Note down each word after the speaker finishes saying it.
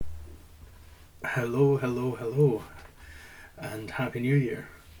Hello, hello, hello, and Happy New Year.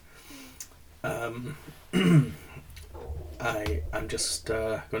 Um, I'm just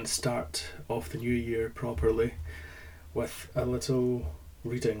going to start off the new year properly with a little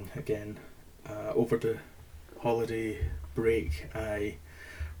reading again. Over the holiday break, I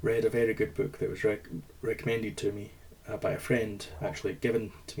read a very good book that was recommended to me by a friend, actually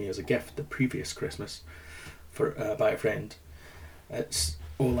given to me as a gift the previous Christmas by a friend. It's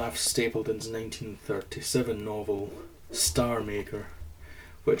Olaf Stapledon's 1937 novel Star Maker,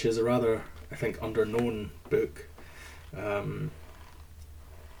 which is a rather, I think, underknown book.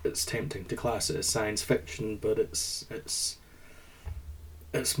 It's tempting to class it as science fiction, but it's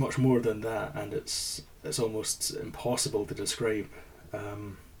much more than that, and it's almost impossible to describe.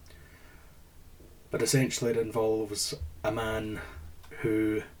 But essentially, it involves a man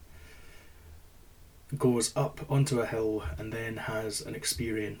who goes up onto a hill and then has an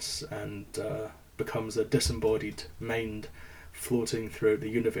experience and becomes a disembodied mind floating throughout the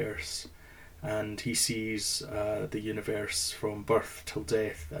universe, and he sees the universe from birth till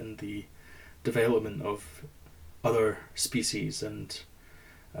death and the development of other species, and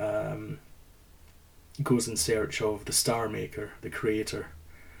goes in search of the Star Maker, the creator.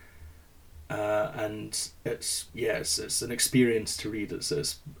 And it's an experience to read.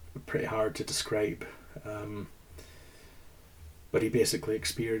 It's pretty hard to describe. But he basically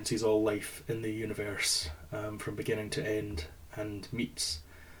experiences all life in the universe from beginning to end and meets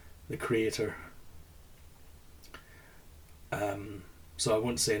the creator. So I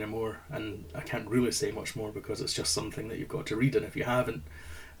won't say any more, and I can't really say much more because it's just something that you've got to read, and if you haven't,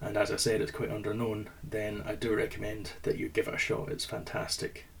 and as I said, it's quite underknown, then I do recommend that you give it a shot. It's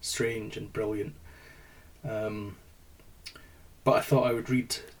fantastic, strange and brilliant. But I thought I would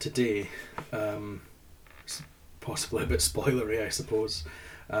read today, possibly a bit spoilery I suppose,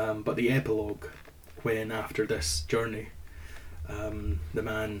 but the epilogue, when after this journey the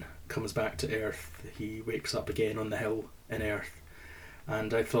man comes back to Earth, he wakes up again on the hill in Earth,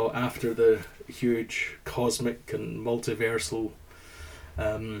 and I thought after the huge cosmic and multiversal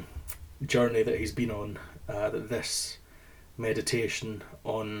journey that he's been on, that this meditation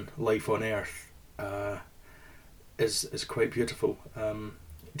on life on Earth is quite beautiful.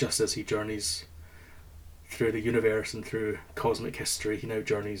 Just as he journeys through the universe and through cosmic history, he now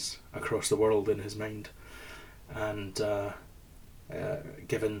journeys across the world in his mind. And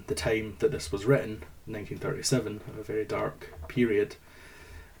given the time that this was written, 1937, a very dark period,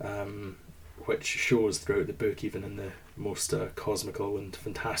 which shows throughout the book, even in the most cosmical and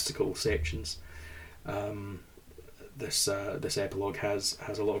fantastical sections, this epilogue has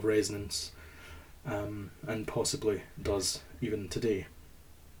a lot of resonance, and possibly does even today.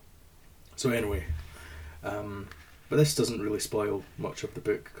 So anyway, but this doesn't really spoil much of the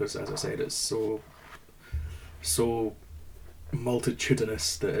book because, as I said, it's so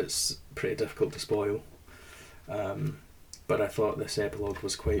multitudinous that it's pretty difficult to spoil. But I thought this epilogue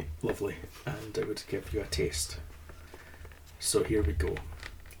was quite lovely and it would give you a taste. So here we go.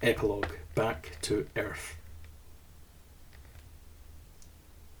 Epilogue, Back to Earth.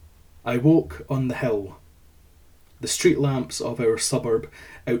 I woke on the hill. The street lamps of our suburb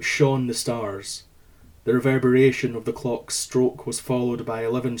outshone the stars. The reverberation of the clock's stroke was followed by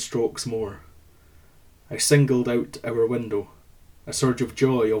 11 strokes more. I singled out our window. A surge of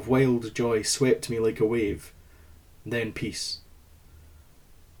joy, of wild joy, swept me like a wave. Then peace.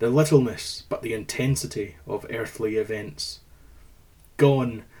 The littleness, but the intensity of earthly events.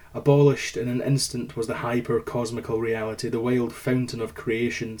 Gone, abolished in an instant, was the hyper-cosmical reality, the wild fountain of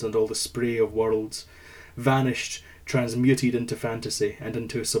creations and all the spray of worlds. Vanished, transmuted into fantasy and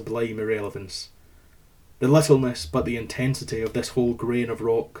into sublime irrelevance. The littleness, but the intensity of this whole grain of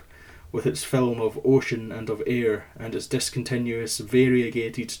rock, with its film of ocean and of air, and its discontinuous,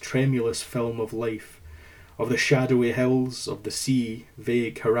 variegated, tremulous film of life, of the shadowy hills, of the sea,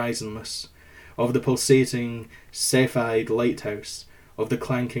 vague, horizonless, of the pulsating, cepheid lighthouse, of the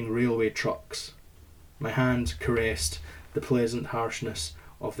clanking railway trucks. My hand caressed the pleasant harshness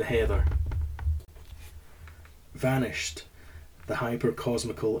of the heather. Vanished the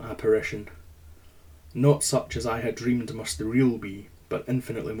hyper-cosmical apparition. Not such as I had dreamed must the real be, but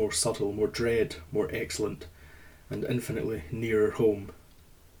infinitely more subtle, more dread, more excellent, and infinitely nearer home.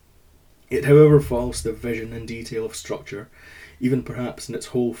 Yet however false the vision and detail of structure, even perhaps in its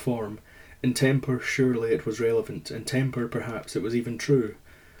whole form, in temper surely it was relevant, in temper perhaps it was even true.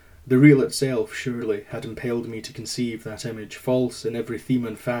 The real itself surely had impelled me to conceive that image, false in every theme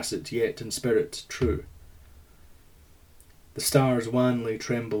and facet, yet in spirit true. The stars wanly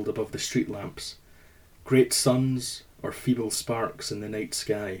trembled above the street lamps, great suns or feeble sparks in the night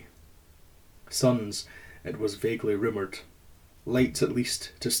sky. Suns, it was vaguely rumoured. Lights at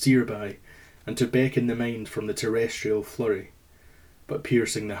least to steer by, and to beckon the mind from the terrestrial flurry, but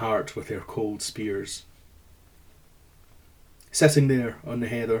piercing the heart with their cold spears. Sitting there on the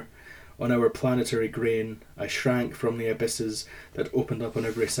heather, on our planetary grain, I shrank from the abysses that opened up on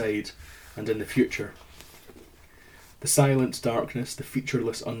every side, and in the future. The silent darkness, the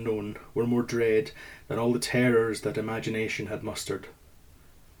featureless unknown, were more dread than all the terrors that imagination had mustered.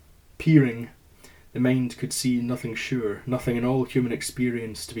 Peering, the mind could see nothing sure, nothing in all human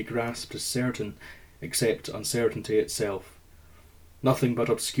experience to be grasped as certain, except uncertainty itself. Nothing but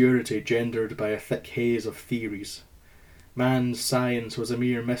obscurity gendered by a thick haze of theories. Man's science was a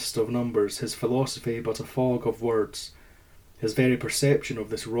mere mist of numbers, his philosophy but a fog of words. His very perception of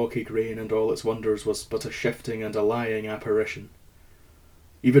this rocky grain and all its wonders was but a shifting and a lying apparition.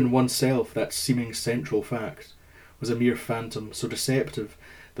 Even oneself, that seeming central fact, was a mere phantom, so deceptive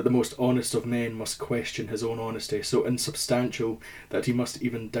that the most honest of men must question his own honesty, so insubstantial that he must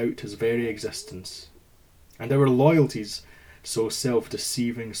even doubt his very existence. And our loyalties, so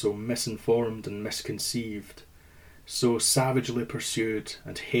self-deceiving, so misinformed and misconceived, so savagely pursued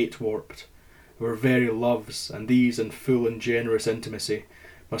and hate-warped, our very loves, and these in full and generous intimacy,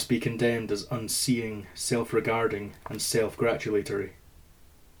 must be condemned as unseeing, self-regarding, and self-gratulatory.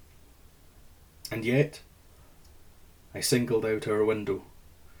 And yet, I singled out our window.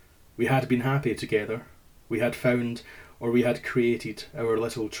 We had been happy together. We had found, or we had created, our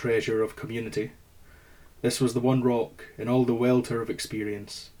little treasure of community. This was the one rock in all the welter of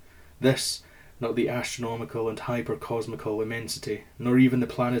experience. This, not the astronomical and hypercosmical immensity, nor even the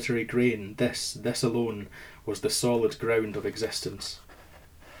planetary grain, this alone was the solid ground of existence.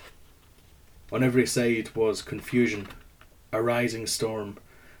 On every side was confusion, a rising storm,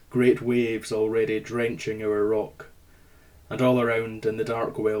 great waves already drenching our rock, and all around in the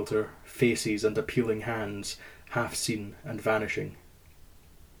dark welter, faces and appealing hands, half seen and vanishing.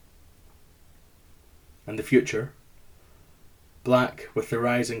 And the future, black with the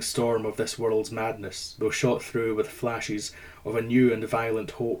rising storm of this world's madness, though shot through with flashes of a new and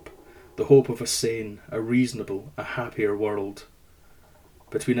violent hope, the hope of a sane, a reasonable, a happier world.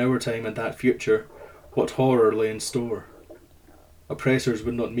 Between our time and that future, what horror lay in store? Oppressors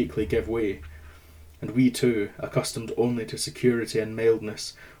would not meekly give way, and we too, accustomed only to security and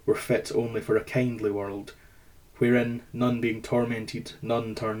mildness, were fit only for a kindly world, wherein, none being tormented,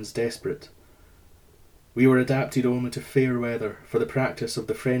 none turns desperate. We were adapted only to fair weather, for the practice of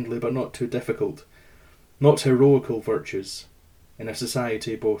the friendly but not too difficult, not heroical virtues, in a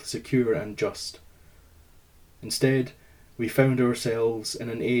society both secure and just. Instead, we found ourselves in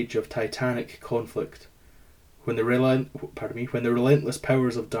an age of titanic conflict, when the relentless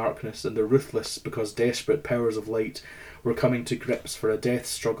powers of darkness and the ruthless because desperate powers of light were coming to grips for a death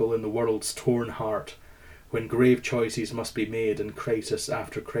struggle in the world's torn heart, when grave choices must be made in crisis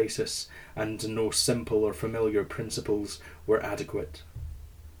after crisis, and no simple or familiar principles were adequate.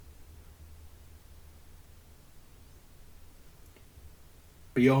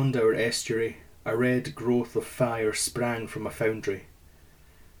 Beyond our estuary, a red growth of fire sprang from a foundry.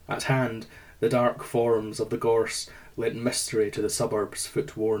 At hand, the dark forms of the gorse lent mystery to the suburb's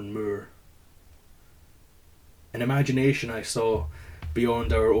foot-worn moor. In imagination I saw,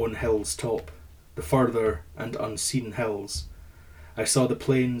 beyond our own hill's top, the further and unseen hills. I saw the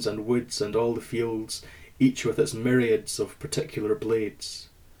plains and woods and all the fields, each with its myriads of particular blades.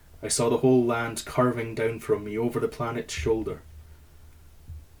 I saw the whole land curving down from me over the planet's shoulder.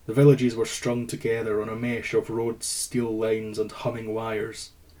 The villages were strung together on a mesh of roads, steel lines and humming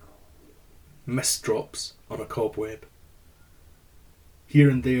wires. Mist drops on a cobweb. Here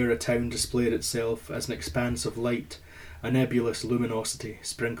and there a town displayed itself as an expanse of light, a nebulous luminosity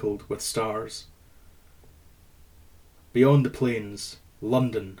sprinkled with stars. Beyond the plains,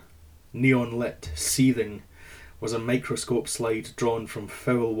 London, neon-lit, seething, was a microscope slide drawn from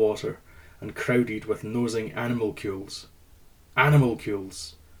foul water and crowded with nosing animalcules.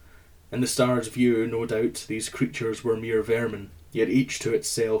 Animalcules! In the star's view, no doubt, these creatures were mere vermin, yet each to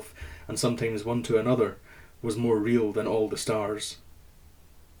itself, and sometimes one to another, was more real than all the stars.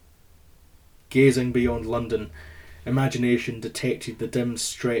 Gazing beyond London, imagination detected the dim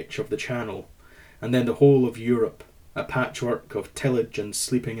stretch of the Channel, and then the whole of Europe, a patchwork of tillage and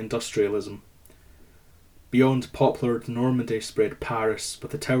sleeping industrialism. Beyond poplared Normandy spread Paris,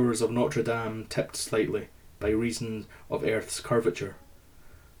 with the towers of Notre Dame tipped slightly, by reason of Earth's curvature.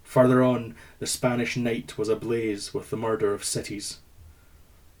 Further on, the Spanish night was ablaze with the murder of cities.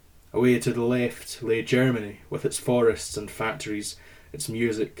 Away to the left lay Germany, with its forests and factories, its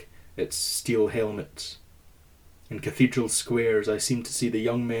music, its steel helmets. In cathedral squares I seemed to see the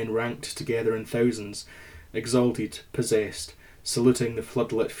young men ranked together in thousands, exalted, possessed, saluting the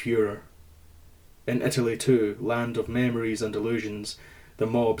floodlit Führer. In Italy too, land of memories and illusions, the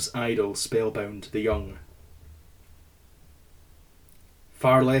mob's idol spellbound the young.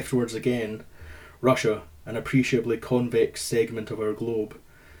 Far leftwards again, Russia, an appreciably convex segment of our globe,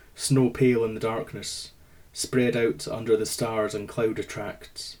 snow-pale in the darkness, spread out under the stars and cloud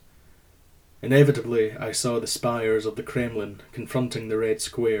tracts. Inevitably I saw the spires of the Kremlin confronting the Red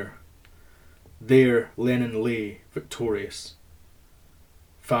Square. There Lenin lay, victorious.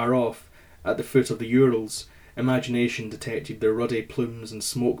 Far off, at the foot of the Urals, imagination detected the ruddy plumes and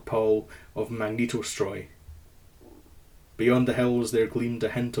smoke pall of Magnitostroy. Beyond the hills there gleamed a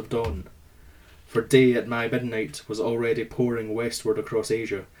hint of dawn, for day at my midnight was already pouring westward across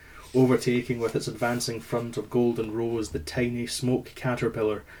Asia, overtaking with its advancing front of golden rose the tiny smoke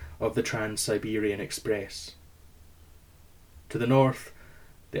caterpillar of the Trans-Siberian Express. To the north,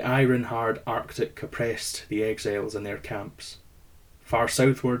 the iron-hard Arctic oppressed the exiles in their camps. Far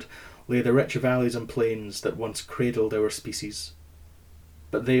southward lay the rich valleys and plains that once cradled our species.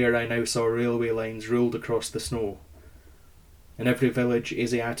 But there I now saw railway lines ruled across the snow. In every village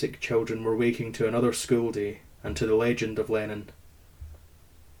Asiatic children were waking to another school day and to the legend of Lenin.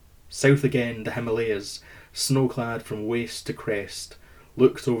 South again the Himalayas, snow-clad from waist to crest,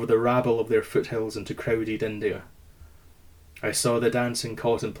 looked over the rabble of their foothills into crowded India. I saw the dancing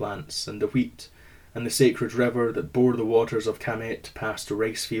cotton plants and the wheat, and the sacred river that bore the waters of Kamet past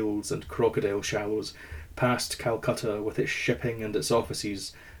rice fields and crocodile shallows, past Calcutta with its shipping and its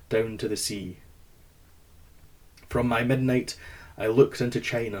offices, down to the sea. From my midnight I looked into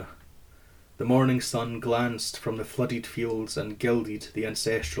China. The morning sun glanced from the flooded fields and gilded the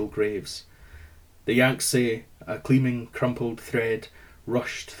ancestral graves. The Yangtze, a gleaming crumpled thread,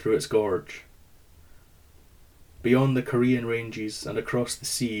 rushed through its gorge. Beyond the Korean ranges and across the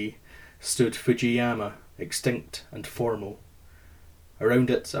sea stood Fujiyama, extinct and formal.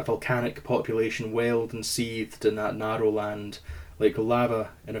 Around it a volcanic population wailed and seethed in that narrow land like lava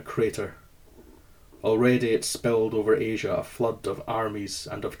in a crater. Already it spilled over Asia a flood of armies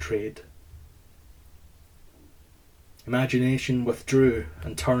and of trade. Imagination withdrew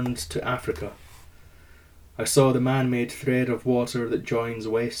and turned to Africa. I saw the man-made thread of water that joins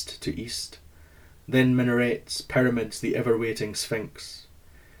west to east, then minarets, pyramids, the ever-waiting Sphinx.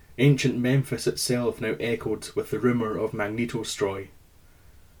 Ancient Memphis itself now echoed with the rumour of Magnitostroy.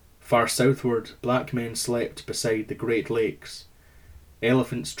 Far southward, black men slept beside the Great Lakes.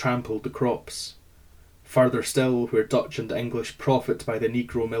 Elephants trampled the crops. Further still, where Dutch and English profit by the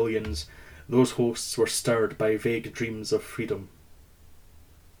Negro millions, those hosts were stirred by vague dreams of freedom.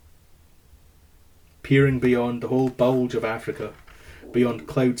 Peering beyond the whole bulge of Africa, beyond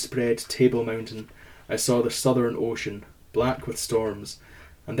cloud-spread Table Mountain, I saw the southern ocean, black with storms,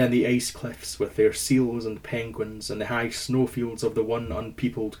 and then the ice cliffs with their seals and penguins and the high snowfields of the one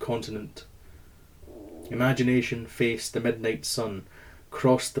unpeopled continent. Imagination faced the midnight sun,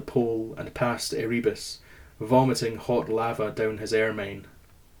 crossed the pole and past Erebus, vomiting hot lava down his ermine.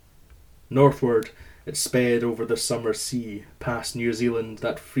 Northward it sped over the summer sea, past New Zealand,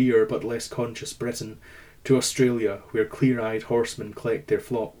 that freer but less conscious Britain, to Australia, where clear-eyed horsemen collect their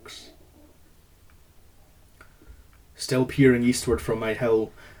flocks. Still peering eastward from my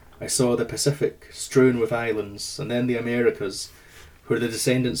hill, I saw the Pacific, strewn with islands, and then the Americas, where the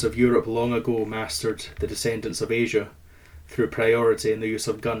descendants of Europe long ago mastered the descendants of Asia, through priority in the use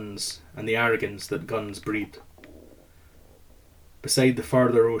of guns and the arrogance that guns breed. Beside the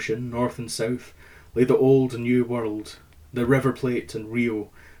farther ocean, north and south, lay the old and new world, the River Plate and Rio,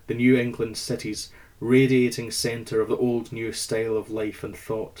 the New England cities, radiating centre of the old new style of life and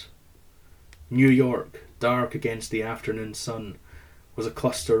thought. New York, dark against the afternoon sun, was a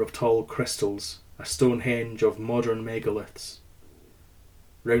cluster of tall crystals, a Stonehenge of modern megaliths.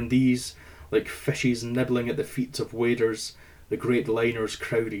 Round these, like fishes nibbling at the feet of waders, the great liners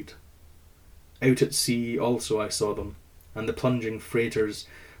crowded. Out at sea also I saw them, and the plunging freighters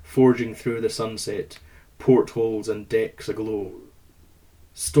forging through the sunset, portholes and decks aglow.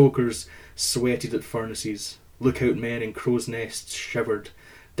 Stokers sweated at furnaces, lookout men in crow's nests shivered,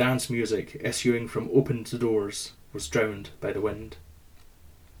 dance music issuing from opened doors was drowned by the wind.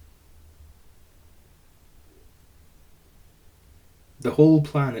 The whole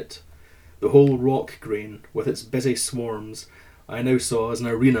planet, the whole rock grain, with its busy swarms, I now saw as an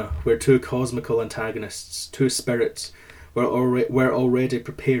arena where two cosmical antagonists, two spirits, were already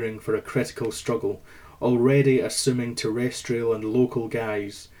preparing for a critical struggle, already assuming terrestrial and local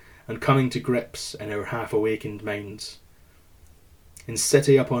guise, and coming to grips in our half-awakened minds. In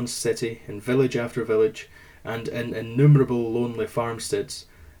city upon city, in village after village, and in innumerable lonely farmsteads,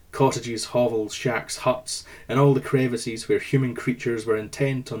 cottages, hovels, shacks, huts, and all the crevices where human creatures were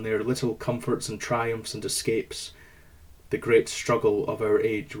intent on their little comforts and triumphs and escapes, the great struggle of our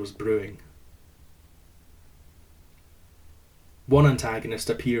age was brewing. One antagonist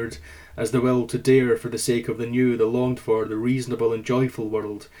appeared as the will to dare for the sake of the new, the longed for, the reasonable and joyful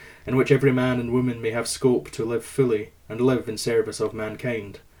world, in which every man and woman may have scope to live fully and live in service of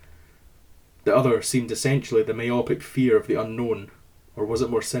mankind. The other seemed essentially the myopic fear of the unknown, or was it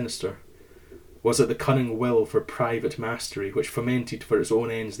more sinister? Was it the cunning will for private mastery which fomented for its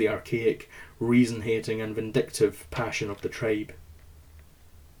own ends the archaic, reason-hating and vindictive passion of the tribe?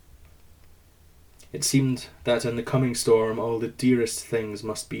 It seemed that in the coming storm all the dearest things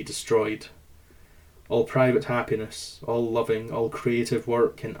must be destroyed. All private happiness, all loving, all creative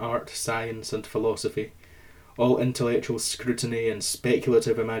work in art, science and philosophy, all intellectual scrutiny and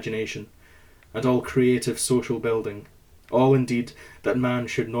speculative imagination, and all creative social building, all indeed that man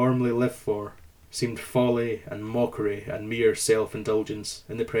should normally live for, seemed folly and mockery and mere self-indulgence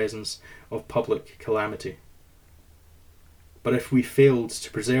in the presence of public calamity. But if we failed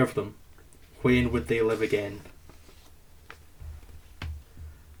to preserve them, when would they live again?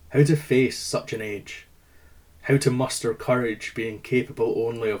 How to face such an age? How to muster courage, being capable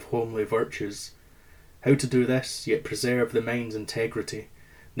only of homely virtues? How to do this, yet preserve the mind's integrity,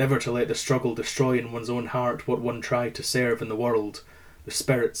 never to let the struggle destroy in one's own heart what one tried to serve in the world, the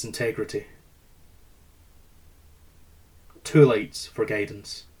spirit's integrity? 2 lights for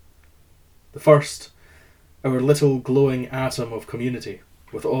guidance. The first, our little glowing atom of community,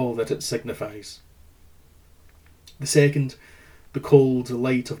 with all that it signifies. The second, the cold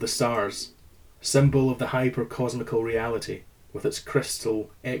light of the stars, symbol of the hyper-cosmical reality, with its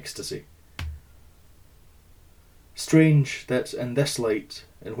crystal ecstasy. Strange that in this light,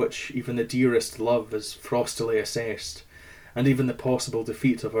 in which even the dearest love is frostily assessed, and even the possible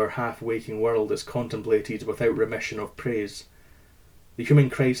defeat of our half-waking world is contemplated without remission of praise, the human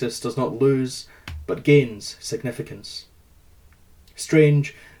crisis does not lose, but gains significance.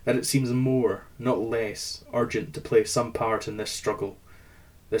 Strange that it seems more, not less, urgent to play some part in this struggle,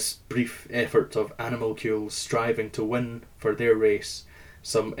 this brief effort of animalcules striving to win for their race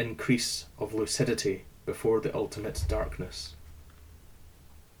some increase of lucidity before the ultimate darkness.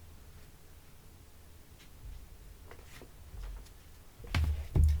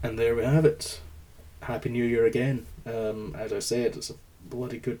 And there we have it. Happy New Year again. As I said, it's a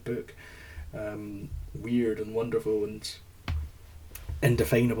bloody good book. Weird and wonderful and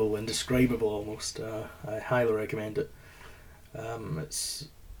indefinable, indescribable almost. I highly recommend it. It's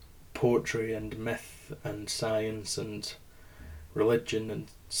poetry and myth and science and religion and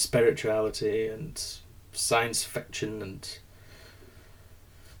spirituality and science fiction and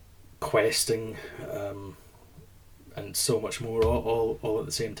questing and so much more, all at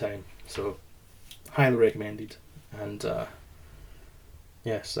the same time. So highly recommended. And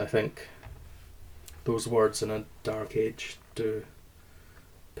yes, I think those words in a dark age do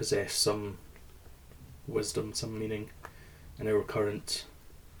possess some wisdom, some meaning in our current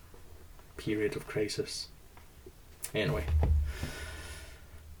period of crisis. Anyway,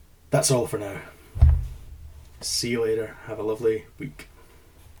 that's all for now. See you later. Have a lovely week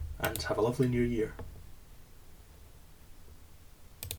and have a lovely new year.